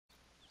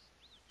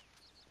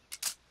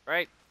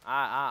Right?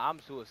 I'm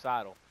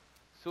suicidal.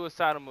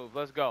 Suicidal move.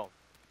 Let's go.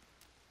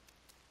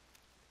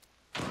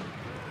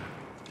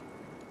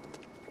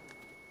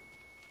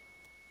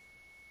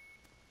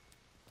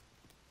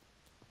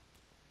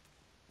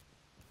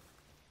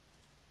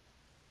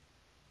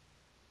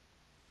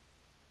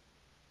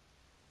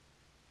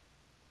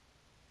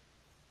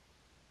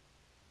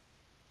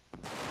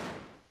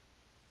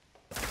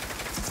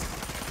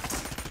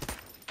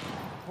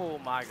 Oh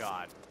my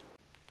god.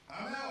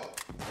 I'm out.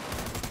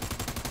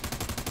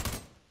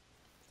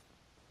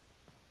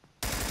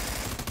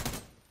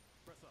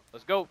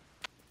 Let's go.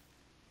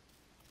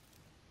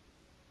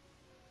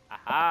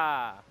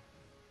 Aha.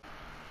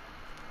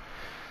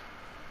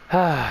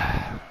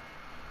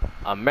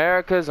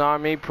 America's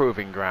Army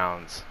Proving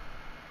Grounds.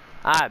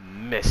 I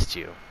missed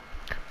you.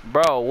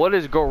 Bro, what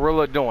is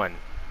Gorilla doing?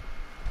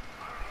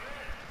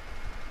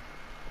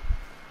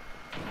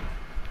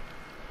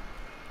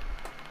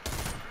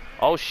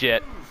 Oh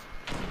shit.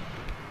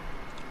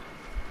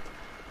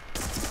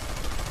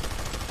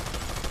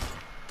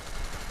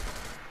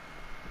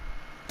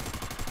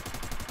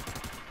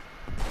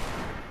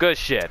 Good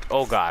shit.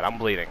 Oh god, I'm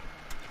bleeding.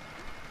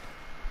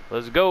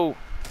 Let's go.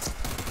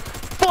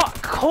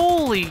 Fuck!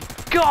 Holy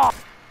god!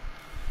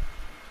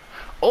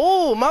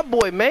 Oh, my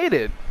boy made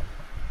it.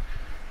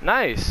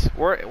 Nice.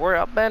 We're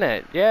up in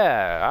it.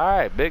 Yeah. All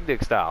right. Big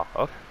dick style.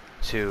 Okay.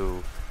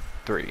 2,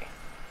 3.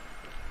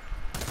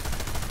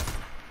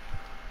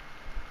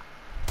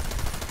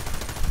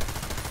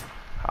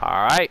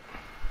 All right.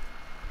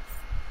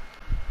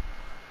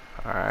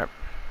 All right.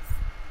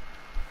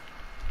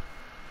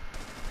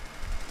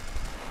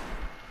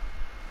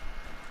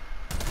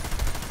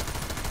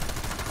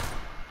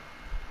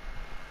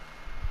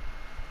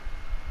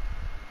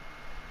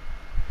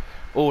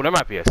 Oh, there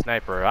might be a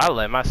sniper. I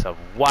let myself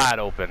wide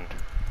open.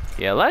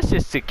 Yeah, let's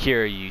just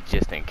secure you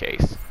just in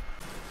case.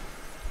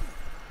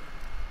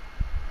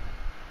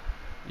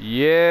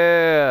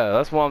 Yeah,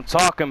 that's what I'm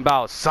talking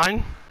about,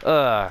 son.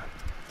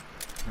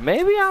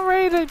 Maybe I'm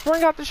ready to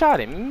bring out the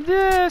shotty.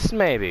 Just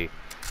maybe.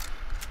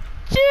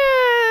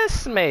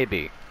 Just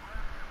maybe.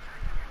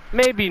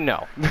 Maybe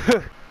no.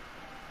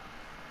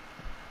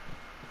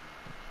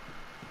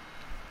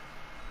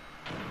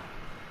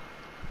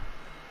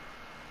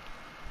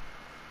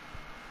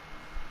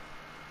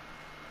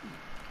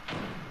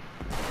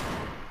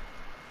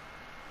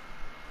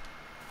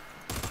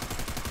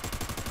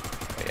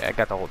 Yeah, I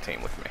got the whole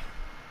team with me.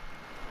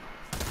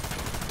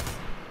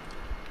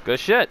 Good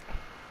shit.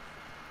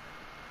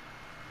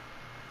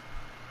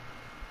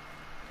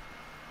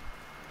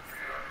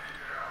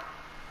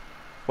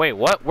 Wait,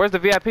 what? Where's the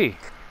VIP?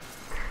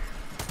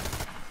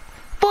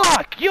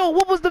 Fuck! Yo,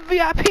 what was the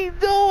VIP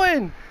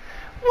doing?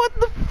 What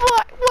the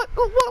fuck?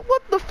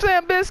 What the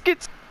Sam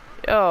Biscuits?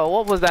 Yo,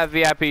 what was that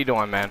VIP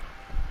doing, man?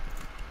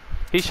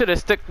 He should have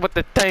stick with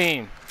the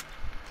team.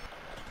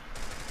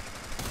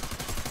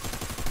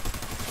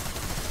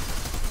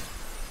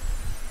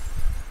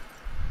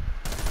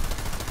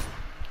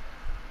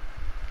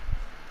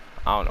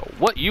 I don't know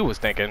what you was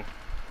thinking.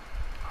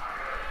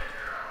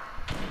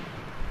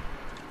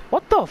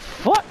 What the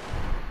fuck?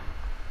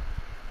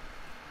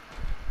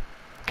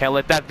 Can't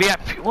let that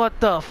VIP. What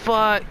the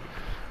fuck?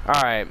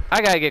 Alright,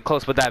 I gotta get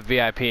close with that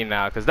VIP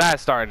now, because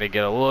that's starting to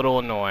get a little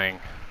annoying.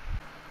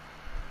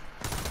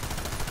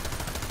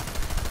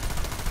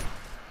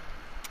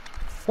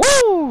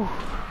 Woo!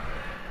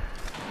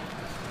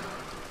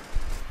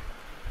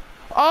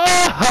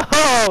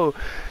 Oh!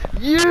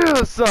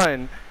 Yeah,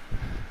 son!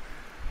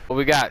 What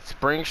we got?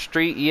 Spring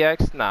Street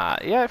EX? Nah,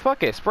 yeah,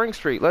 fuck it. Spring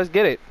Street, let's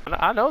get it.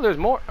 I know there's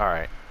more.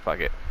 Alright, fuck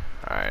it.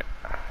 Alright.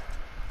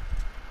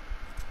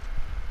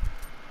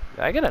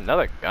 Did I get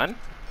another gun?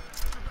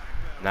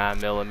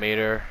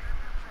 9mm.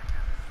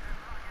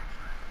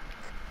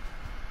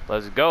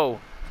 Let's go.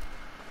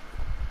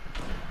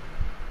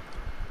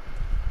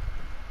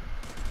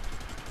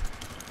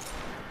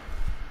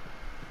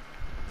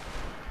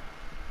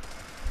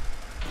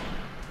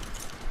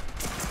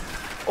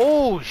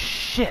 Oh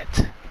shit.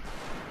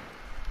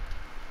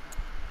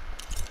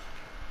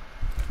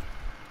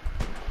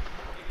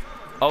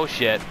 Oh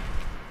shit.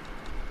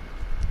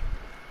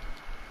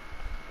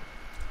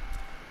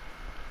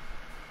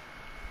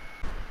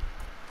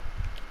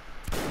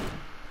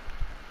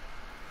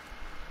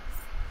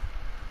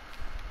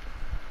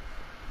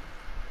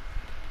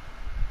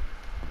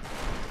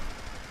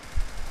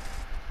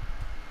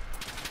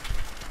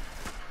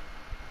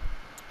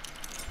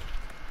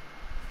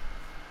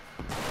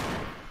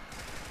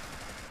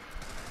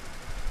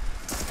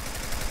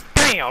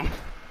 Damn!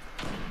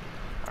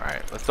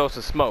 Alright, let's throw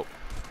some smoke.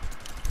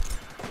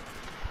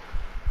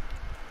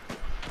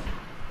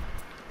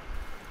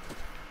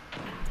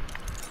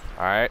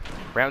 Alright,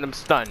 random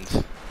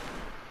stuns.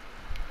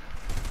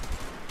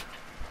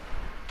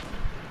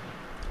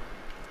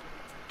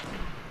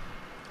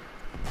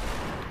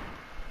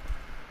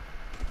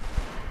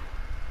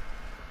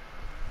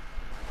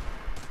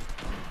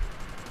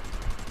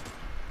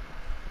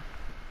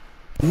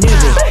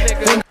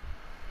 Nigga.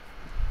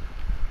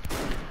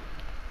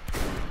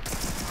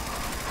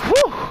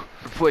 Whew!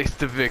 place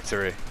to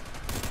victory.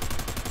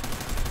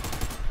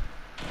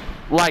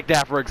 Like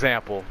that, for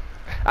example.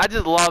 I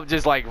just love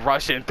just like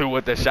rushing through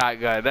with the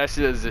shotgun. That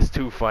shit is just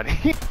too funny.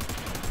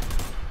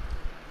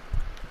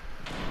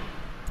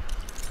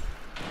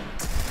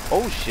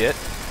 Oh shit.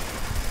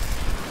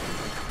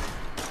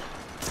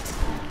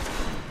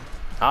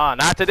 Ah,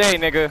 not today,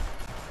 nigga.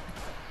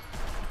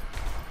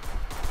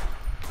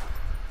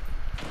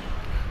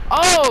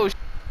 Oh!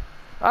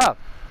 Oh.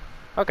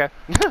 Okay.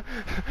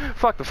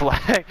 Fuck the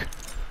flag.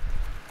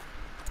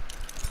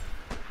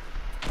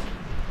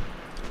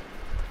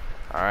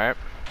 Alright.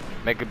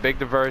 Make a big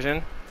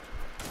diversion.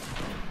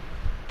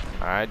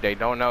 Alright, they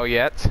don't know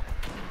yet.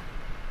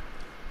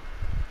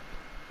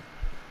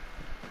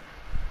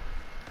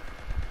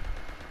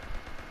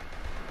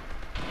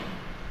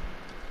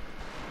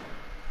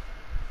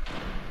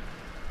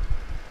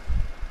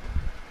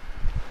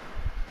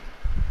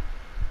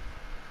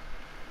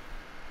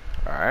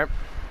 Alright.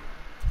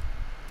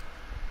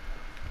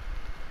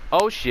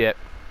 Oh shit.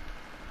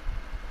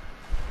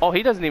 Oh,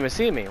 he doesn't even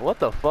see me. What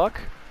the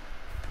fuck?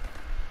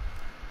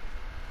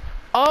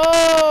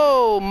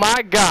 Oh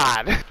my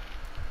god.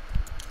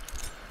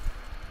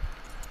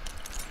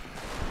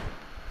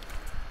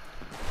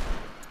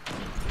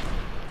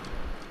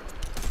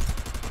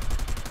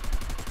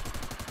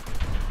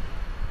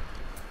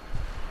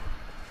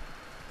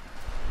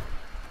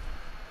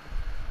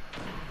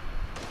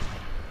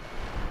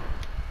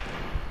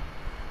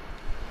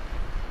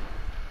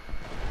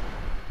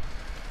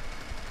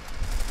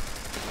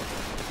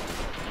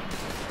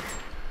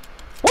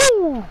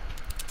 Woo!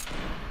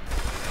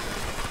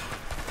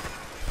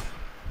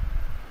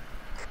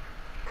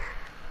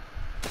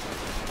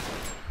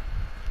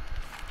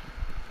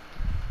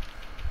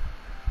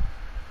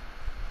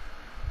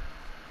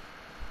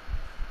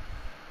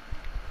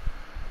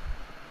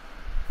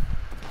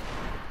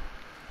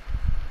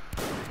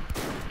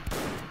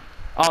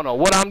 I don't know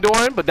what I'm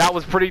doing, but that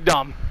was pretty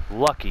dumb.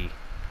 Lucky.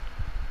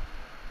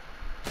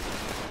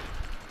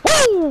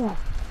 Woo!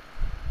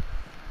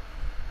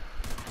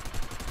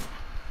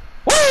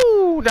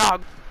 Woo,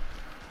 dog.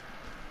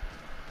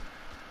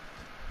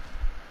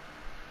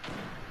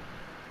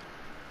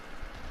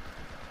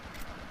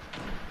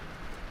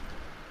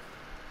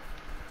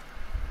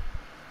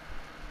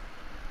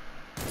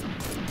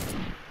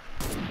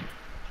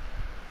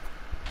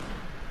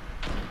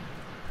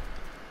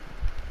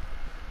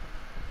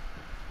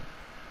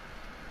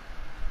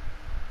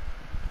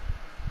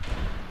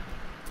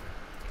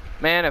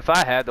 Man, if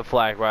I had the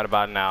flag right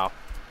about now.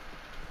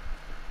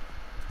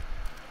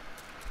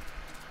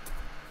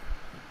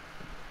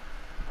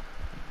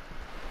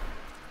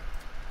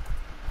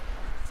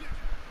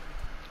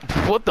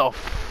 What the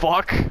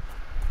fuck?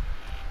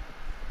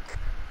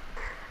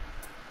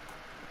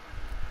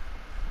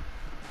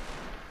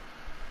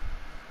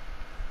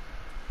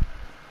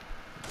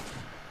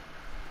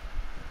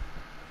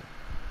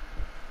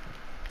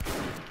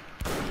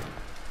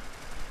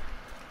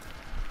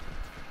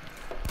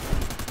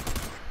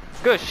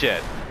 Good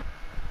shit.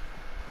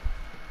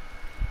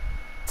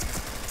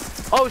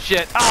 Oh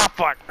shit. Ah,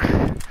 fuck.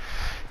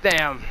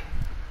 Damn.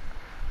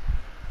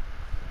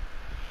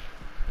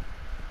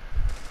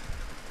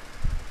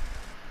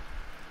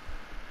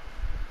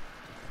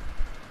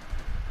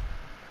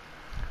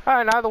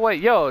 Alright, either way,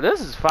 yo,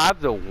 this is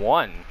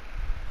 5-1.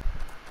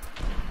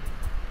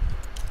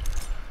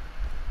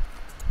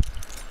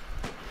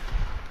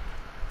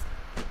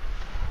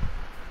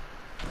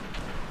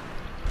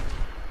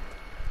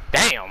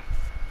 Damn.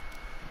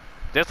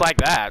 Just like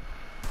that.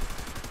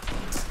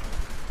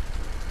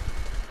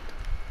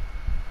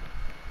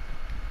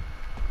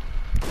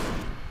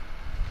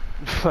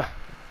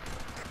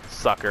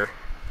 Sucker.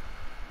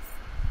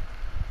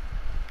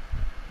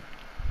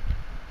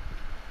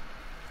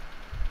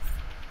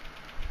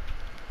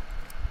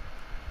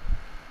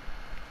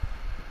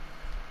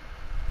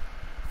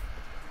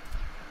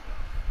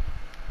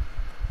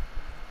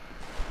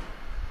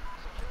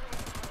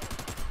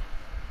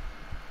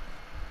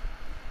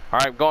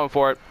 Alright, going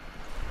for it.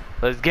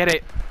 Let's get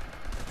it.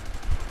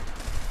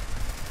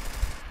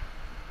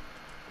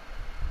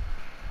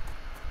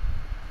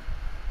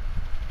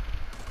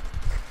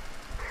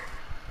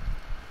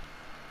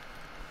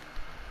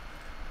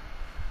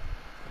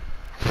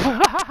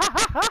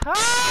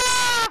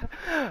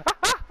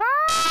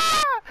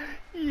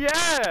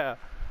 Yeah.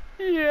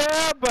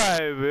 Yeah,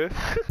 baby.